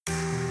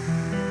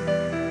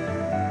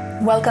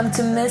Welcome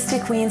to Misty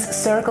Queen's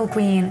Circle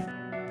Queen.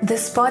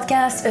 This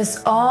podcast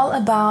is all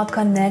about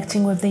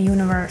connecting with the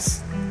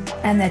universe.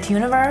 And that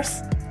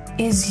universe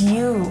is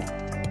you.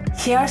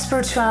 Here,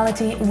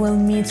 spirituality will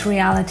meet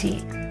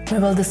reality. We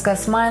will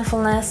discuss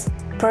mindfulness,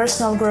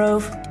 personal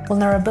growth,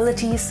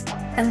 vulnerabilities,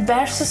 and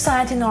best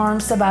society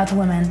norms about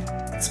women,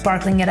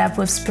 sparkling it up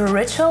with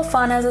spiritual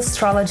fun as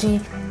astrology,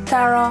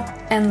 tarot,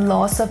 and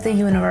laws of the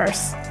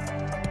universe.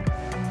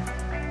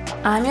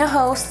 I'm your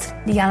host,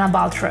 Diana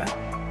Baltra,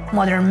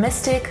 modern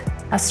mystic,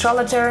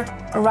 astrologer,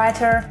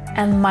 writer,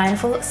 and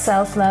mindful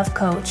self-love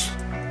coach.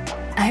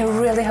 I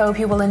really hope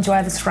you will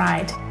enjoy this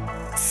ride.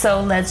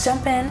 So let's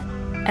jump in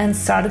and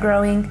start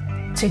growing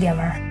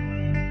together.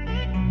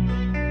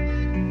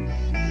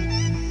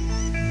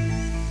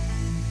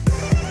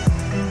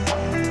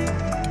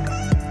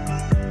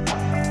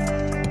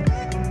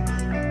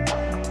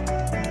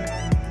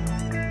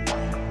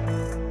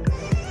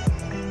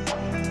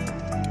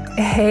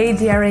 Hey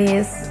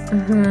dearies,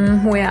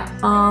 we are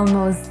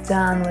almost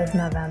done with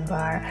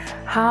November.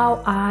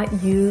 How are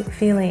you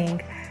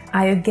feeling?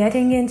 Are you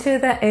getting into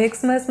the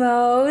Xmas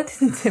mode?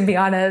 To be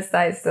honest,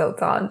 I still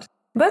don't.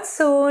 But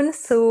soon,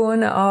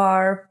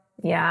 or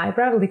I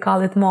probably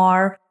call it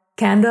more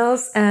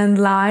candles and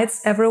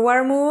lights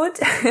everywhere mood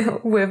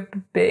with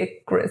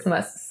big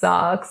Christmas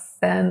socks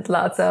and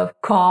lots of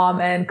calm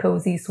and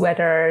cozy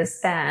sweaters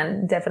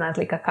and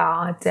definitely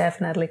cacao.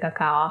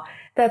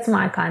 That's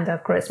my kind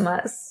of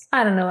Christmas.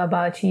 I don't know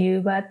about you,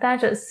 but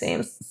that just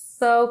seems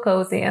so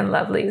cozy and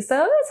lovely.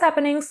 So it's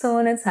happening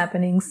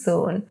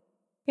soon.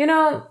 You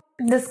know,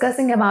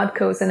 discussing about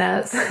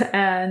coziness,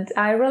 and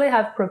I really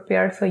have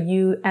prepared for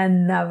you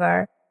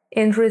another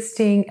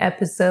interesting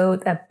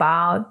episode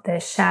about the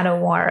shadow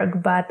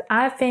work, but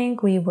I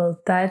think we will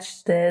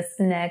touch this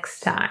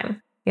next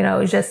time. You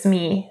know, just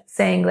me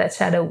saying that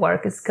shadow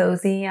work is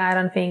cozy. I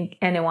don't think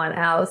anyone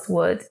else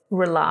would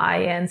rely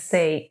and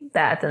say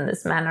that in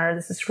this manner.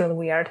 This is really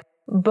weird.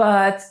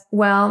 But,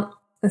 well,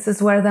 this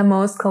is where the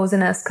most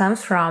coziness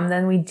comes from.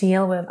 Then we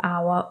deal with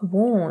our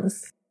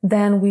wounds.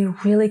 Then we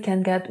really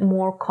can get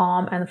more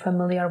calm and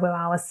familiar with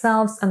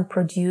ourselves and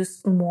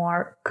produce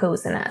more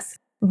coziness.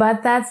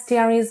 But that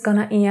story is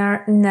gonna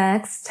air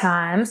next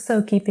time,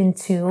 so keep in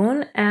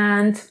tune.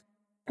 And,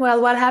 well,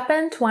 what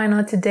happened? Why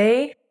not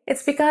today?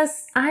 It's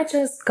because I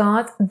just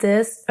got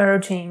this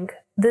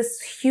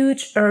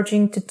huge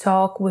urging to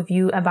talk with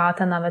you about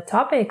another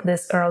topic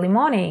this early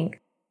morning.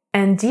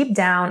 And deep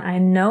down, I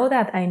know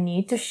that I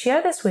need to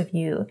share this with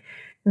you.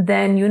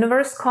 Then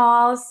universe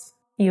calls,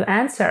 you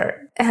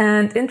answer.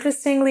 And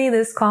interestingly,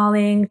 this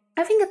calling,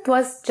 I think it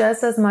was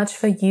just as much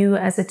for you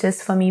as it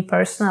is for me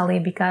personally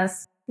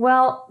because,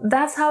 well,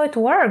 that's how it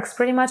works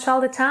pretty much all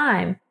the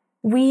time.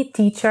 We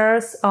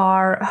teachers,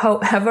 or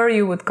however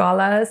you would call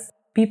us,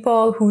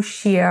 people who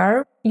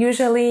share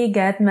usually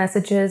get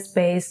messages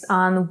based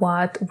on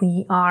what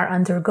we are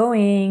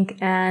undergoing,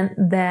 and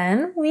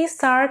then we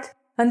start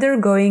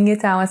undergoing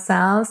it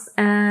ourselves,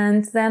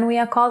 and then we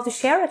are called to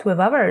share it with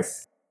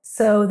others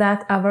so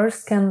that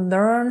others can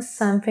learn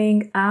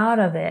something out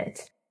of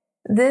it.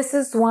 This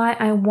is why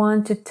I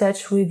want to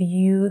touch with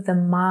you the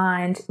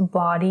mind,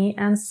 body,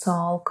 and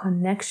soul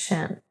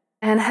connection.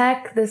 And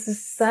heck, this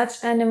is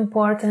such an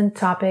important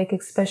topic,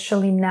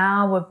 especially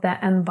now with the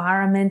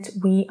environment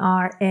we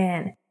are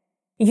in.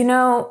 You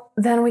know,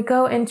 then we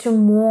go into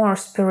more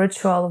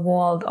spiritual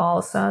world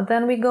also.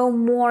 Then we go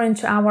more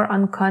into our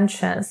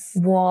unconscious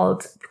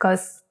world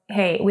because,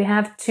 hey, we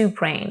have two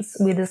brains.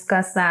 We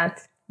discussed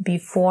that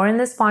before in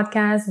this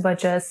podcast, but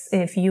just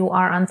if you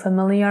are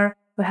unfamiliar,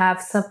 we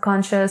have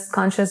subconscious,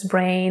 conscious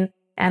brain,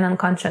 and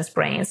unconscious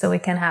brain. So we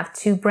can have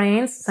two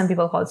brains. Some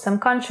people call it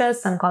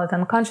subconscious, some call it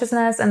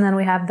unconsciousness, and then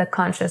we have the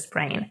conscious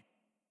brain.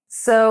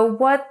 So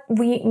what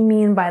we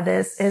mean by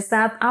this is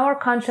that our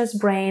conscious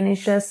brain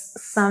is just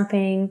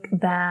something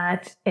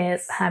that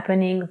is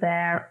happening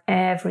there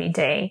every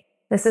day.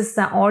 This is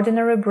the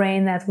ordinary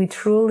brain that we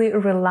truly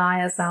rely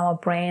as our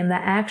brain, the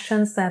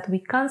actions that we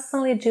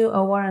constantly do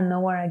over and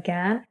over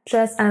again,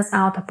 just as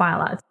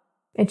autopilot.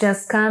 It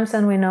just comes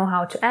and we know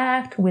how to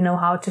act, we know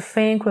how to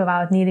think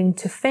without needing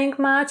to think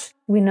much,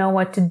 we know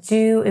what to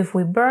do if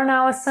we burn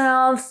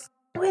ourselves.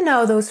 We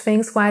know those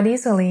things quite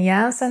easily,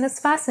 yes, and it's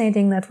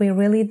fascinating that we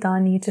really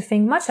don't need to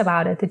think much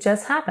about it, it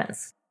just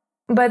happens.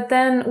 But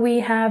then we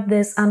have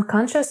this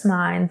unconscious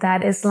mind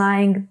that is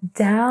lying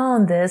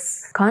down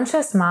this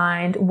conscious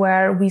mind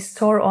where we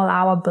store all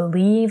our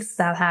beliefs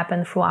that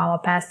happened through our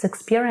past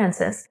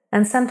experiences.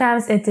 And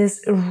sometimes it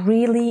is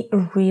really,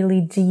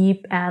 really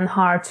deep and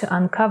hard to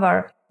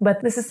uncover.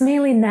 But this is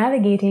mainly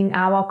navigating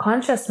our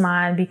conscious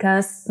mind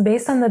because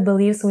based on the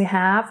beliefs we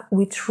have,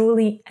 we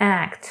truly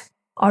act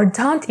or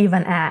don't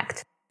even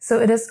act. So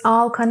it is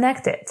all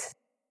connected.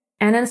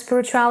 And in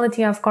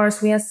spirituality, of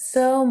course, we are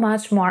so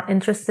much more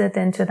interested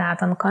into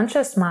that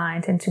unconscious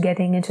mind, into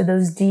getting into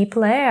those deep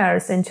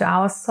layers, into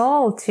our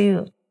soul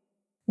too.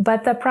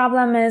 But the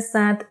problem is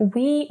that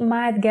we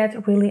might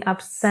get really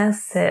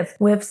obsessive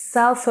with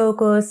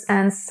self-focus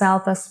and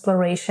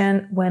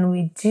self-exploration when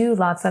we do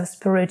lots of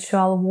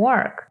spiritual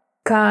work.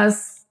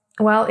 Because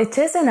Well, it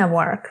is inner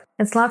work.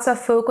 It's lots of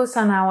focus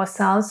on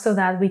ourselves so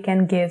that we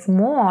can give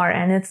more.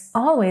 And it's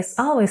always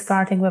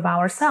starting with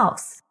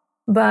ourselves.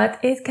 But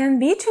it can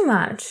be too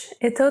much.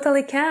 It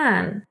totally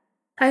can.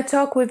 I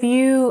talk with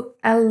you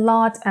a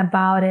lot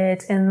about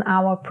it in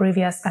our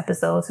previous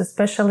episodes,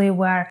 especially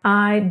where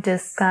I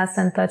discuss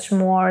and touch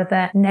more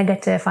the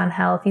negative,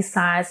 unhealthy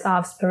sides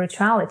of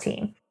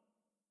spirituality.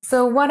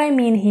 So what I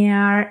mean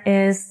here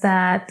is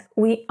that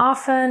we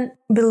often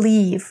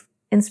believe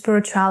in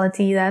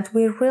spirituality that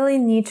we really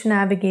need to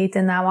navigate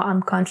in our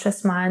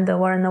unconscious mind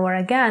over and over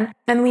again,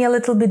 and we a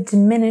little bit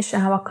diminish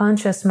our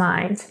conscious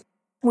mind.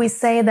 We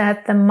say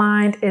that the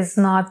mind is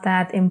not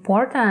that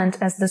important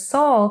as the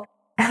soul.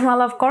 And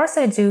well, of course,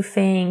 I do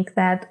think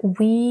that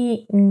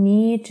we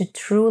need to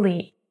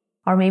truly,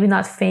 or maybe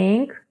not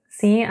think.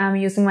 See, I'm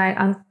using my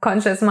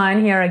unconscious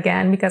mind here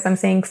again because I'm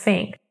saying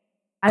think.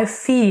 I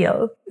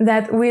feel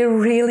that we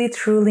really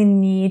truly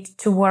need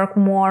to work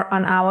more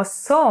on our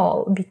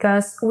soul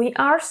because we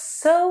are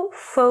so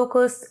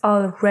focused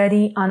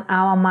already on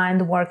our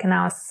mind work in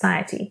our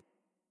society.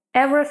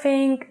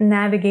 Everything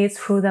navigates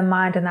through the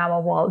mind in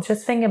our world.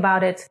 Just think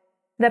about it.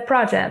 The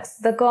projects,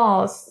 the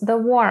goals, the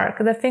work,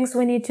 the things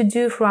we need to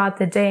do throughout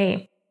the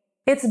day.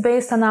 It's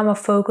based on our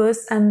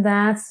focus, and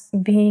that's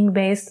being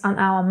based on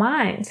our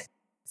mind.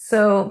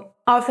 So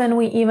often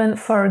we even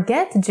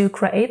forget to do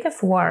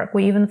creative work.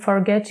 We even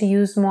forget to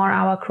use more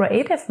our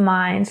creative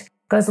mind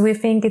because we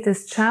think it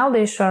is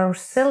childish or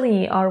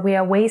silly or we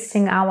are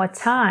wasting our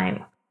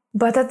time.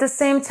 But at the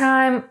same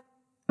time,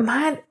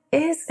 mind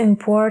is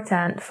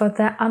important for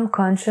the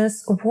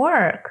unconscious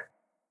work.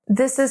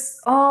 This is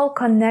all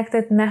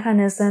connected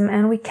mechanism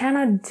and we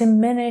cannot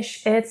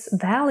diminish its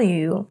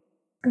value.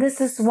 This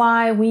is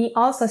why we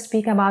also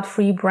speak about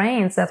three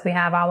brains, that we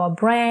have our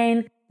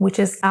brain, which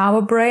is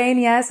our brain,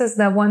 yes, as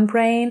the one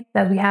brain,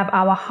 that we have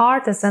our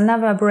heart as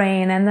another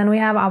brain, and then we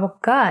have our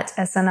gut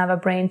as another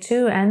brain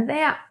too, and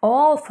they are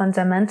all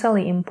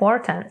fundamentally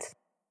important.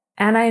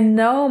 And I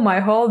know my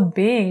whole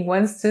being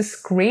wants to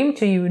scream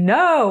to you,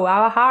 no,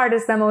 our heart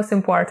is the most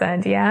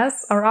important,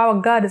 yes, or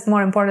our gut is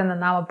more important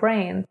than our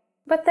brain.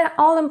 But they're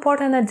all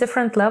important at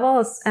different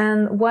levels,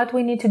 and what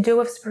we need to do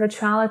with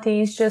spirituality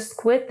is just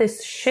quit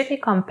these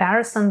shitty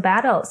comparison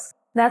battles.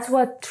 That's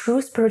what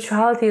true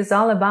spirituality is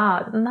all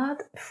about.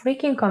 Not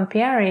freaking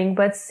comparing,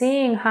 but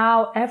seeing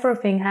how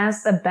everything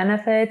has a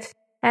benefit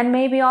and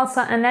maybe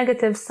also a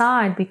negative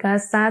side,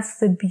 because that's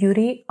the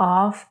beauty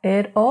of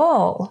it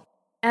all.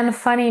 And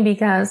funny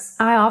because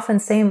I often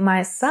say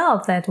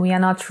myself that we are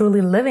not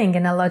truly living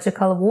in a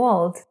logical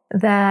world,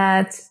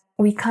 that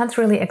we can't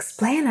really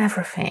explain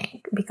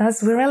everything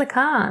because we really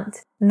can't.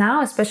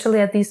 Now, especially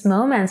at these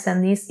moments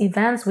and these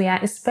events, we are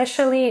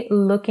especially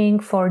looking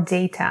for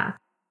data,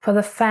 for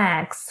the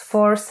facts,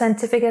 for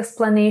scientific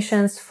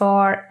explanations,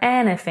 for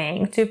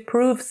anything to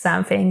prove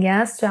something,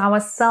 yes, to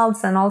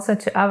ourselves and also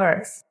to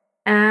others.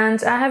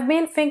 And I have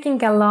been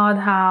thinking a lot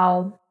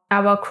how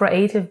our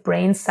creative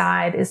brain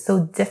side is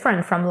so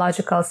different from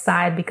logical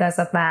side because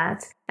of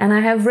that. And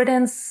I have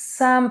written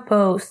some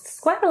posts,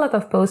 quite a lot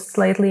of posts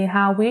lately,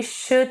 how we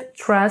should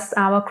trust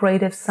our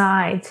creative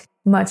side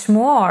much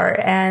more.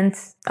 And,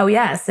 oh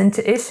yes,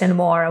 intuition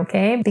more,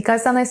 okay?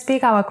 Because when I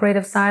speak our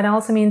creative side, I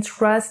also mean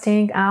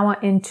trusting our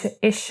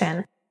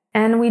intuition.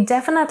 And we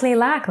definitely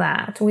lack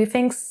that. We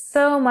think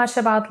so much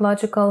about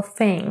logical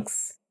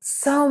things,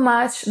 so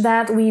much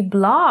that we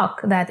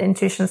block that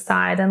intuition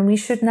side, and we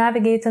should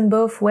navigate in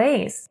both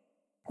ways.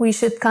 We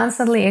should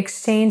constantly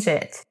exchange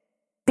it.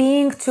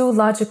 Being too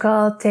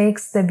logical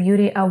takes the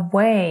beauty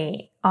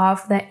away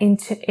of the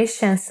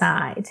intuition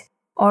side,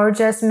 or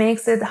just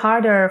makes it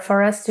harder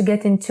for us to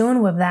get in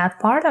tune with that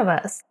part of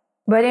us.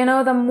 But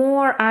the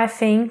more I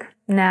think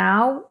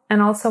now,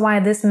 and also why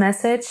this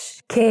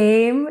message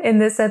came in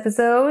this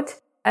episode,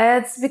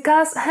 it's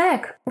because,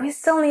 heck, we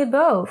still need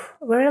both.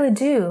 We really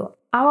do.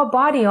 Our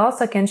body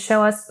also can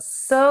show us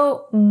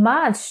so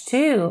much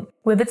too,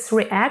 with its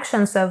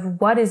reactions of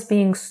what is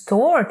being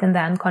stored in the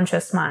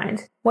unconscious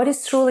mind, what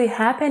is truly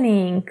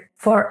happening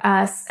for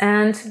us.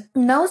 And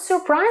no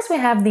surprise we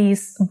have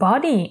these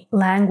body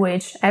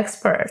language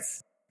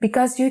experts,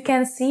 because you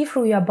can see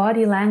through your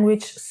body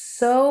language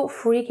so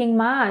freaking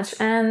much.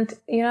 And,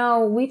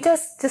 we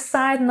just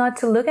decide not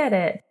to look at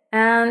it.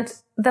 And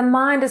the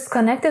mind is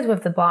connected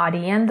with the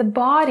body, and the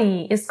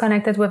body is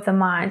connected with the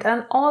mind,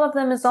 and all of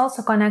them is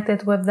also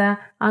connected with the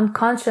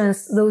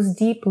unconscious, those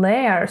deep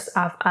layers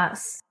of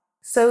us.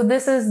 So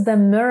this is the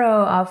mirror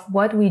of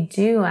what we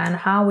do and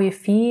how we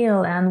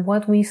feel and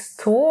what we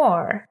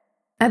store.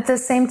 At the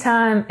same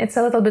time, it's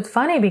a little bit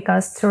funny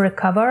because to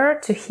recover,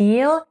 to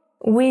heal,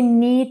 we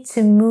need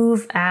to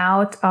move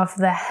out of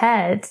the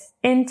head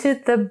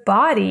into the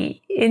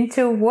body,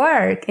 into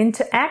work,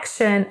 into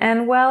action.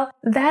 And well,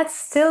 that's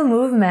still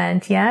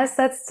movement. Yes,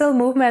 that's still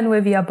movement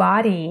with your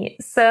body.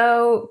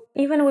 So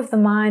even with the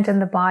mind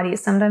and the body,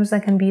 sometimes there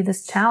can be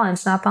this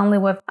challenge, not only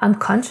with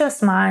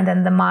unconscious mind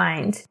and the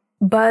mind,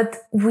 but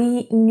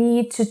we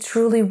need to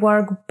truly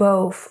work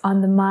both on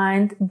the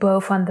mind,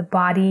 both on the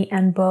body,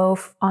 and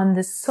both on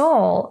the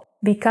soul,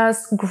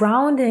 because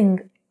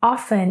grounding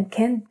often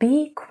can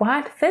be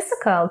quite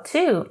physical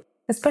too.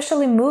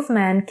 Especially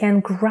movement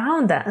can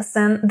ground us.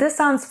 And this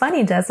sounds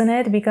funny, doesn't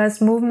it?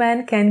 Because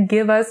movement can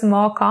give us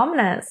more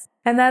calmness.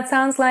 And that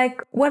sounds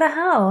like, what the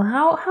hell?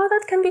 How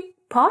that can be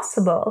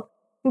possible?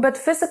 But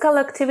physical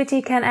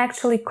activity can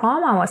actually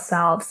calm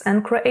ourselves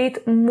and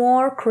create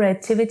more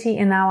creativity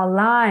in our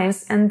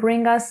lives and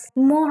bring us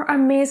more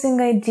amazing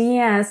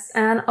ideas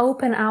and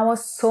open our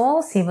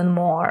souls even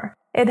more.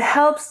 It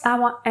helps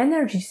our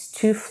energies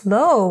to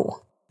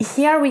flow.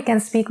 Here we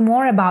can speak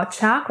more about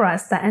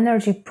chakras, the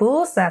energy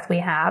pools that we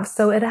have.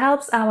 So it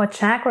helps our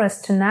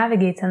chakras to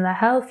navigate in the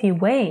healthy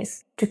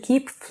ways, to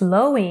keep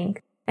flowing.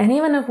 And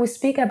even if we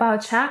speak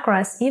about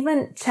chakras,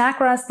 even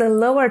chakras, the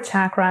lower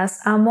chakras,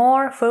 are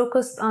more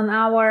focused on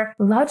our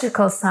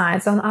logical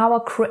sides, on our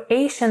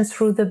creations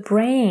through the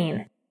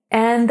brain.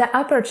 And the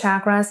upper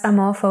chakras are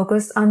more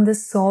focused on the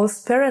soul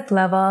spirit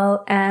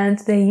level and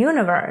the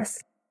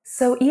universe.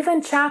 So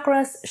even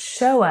chakras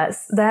show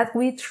us that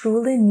we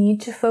truly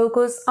need to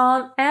focus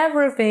on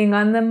everything,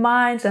 on the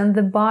mind, on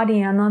the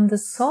body, and on the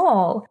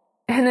soul.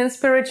 And in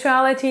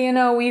spirituality,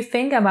 we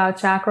think about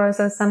chakras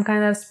as some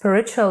kind of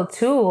spiritual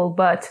tool,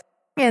 but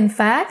in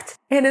fact,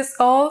 it is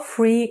all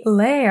 3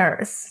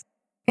 layers.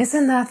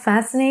 Isn't that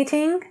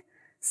fascinating?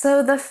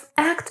 So the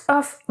act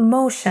of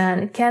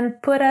motion can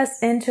put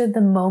us into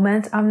the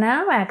moment of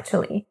now,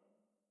 actually.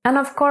 And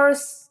of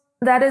course,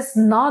 that is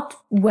not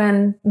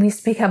when we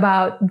speak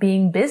about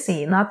being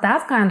busy, not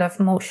that kind of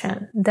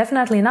motion.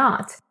 Definitely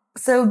not.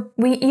 So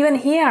we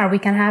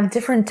can have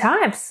different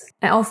types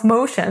of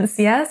motions,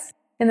 yes,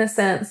 in a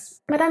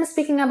sense. But I'm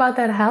speaking about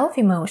that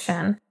healthy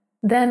motion.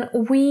 Then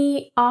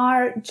we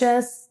are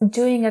just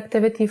doing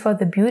activity for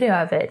the beauty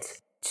of it,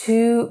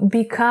 to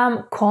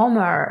become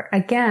calmer,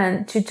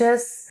 again, to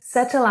just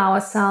settle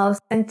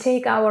ourselves and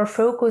take our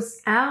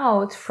focus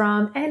out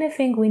from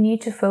anything we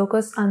need to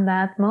focus on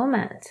that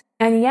moment.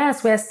 And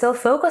yes, we are still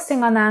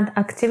focusing on that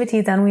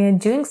activity, then we are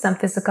doing some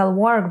physical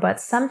work, but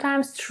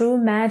sometimes true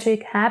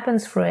magic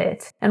happens through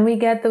it. And we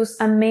get those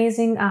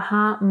amazing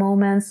aha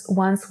moments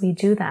once we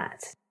do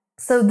that.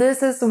 So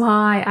this is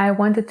why I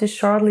wanted to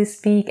shortly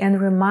speak and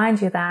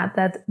remind you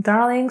that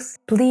darlings,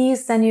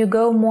 please, when you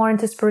go more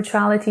into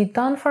spirituality,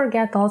 don't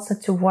forget also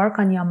to work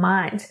on your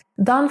mind.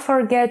 Don't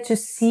forget to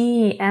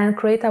see and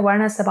create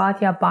awareness about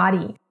your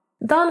body.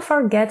 Don't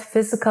forget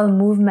physical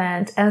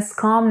movement as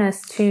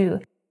calmness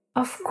too.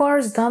 Of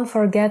course, don't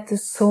forget the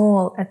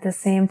soul at the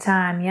same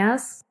time,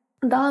 yes?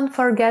 Don't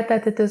forget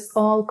that it is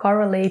all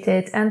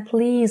correlated, and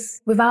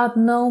please, without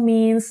no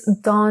means,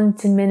 don't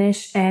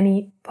diminish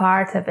any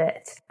part of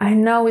it. I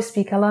know we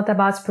speak a lot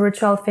about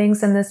spiritual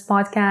things in this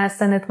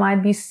podcast, and it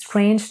might be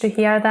strange to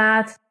hear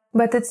that,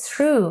 but it's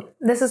true.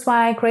 This is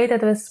why I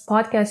created this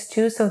podcast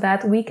too, so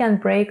that we can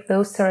break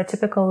those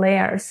stereotypical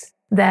layers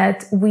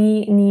that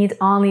we need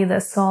only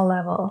the soul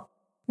level.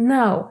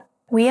 No.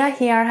 We are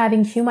here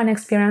having human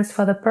experience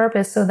for the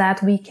purpose so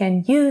that we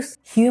can use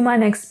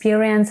human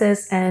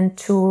experiences and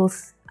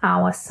tools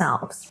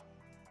ourselves.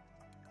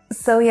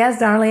 So yes,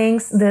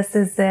 darlings, this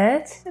is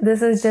it.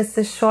 This is just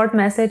a short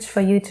message for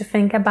you to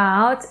think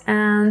about,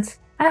 and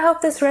I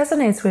hope this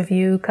resonates with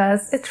you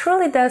because it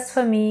truly does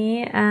for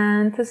me,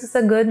 and this is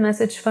a good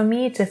message for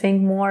me to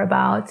think more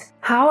about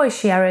how I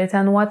share it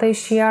and what I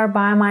share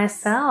by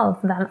myself.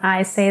 Then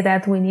I say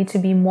that we need to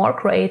be more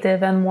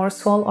creative and more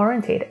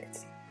soul-oriented.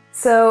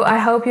 So I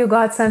hope you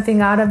got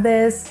something out of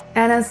this.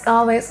 And as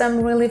always,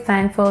 I'm really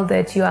thankful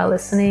that you are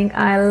listening.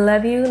 I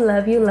love you,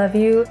 love you, love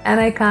you. And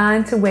I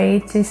can't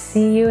wait to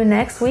see you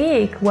next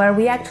week, where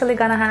we actually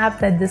gonna have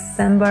the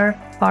December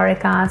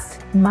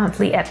Forecast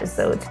monthly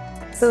episode.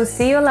 So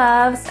see you,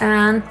 loves,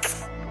 and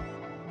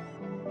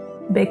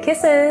big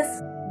kisses.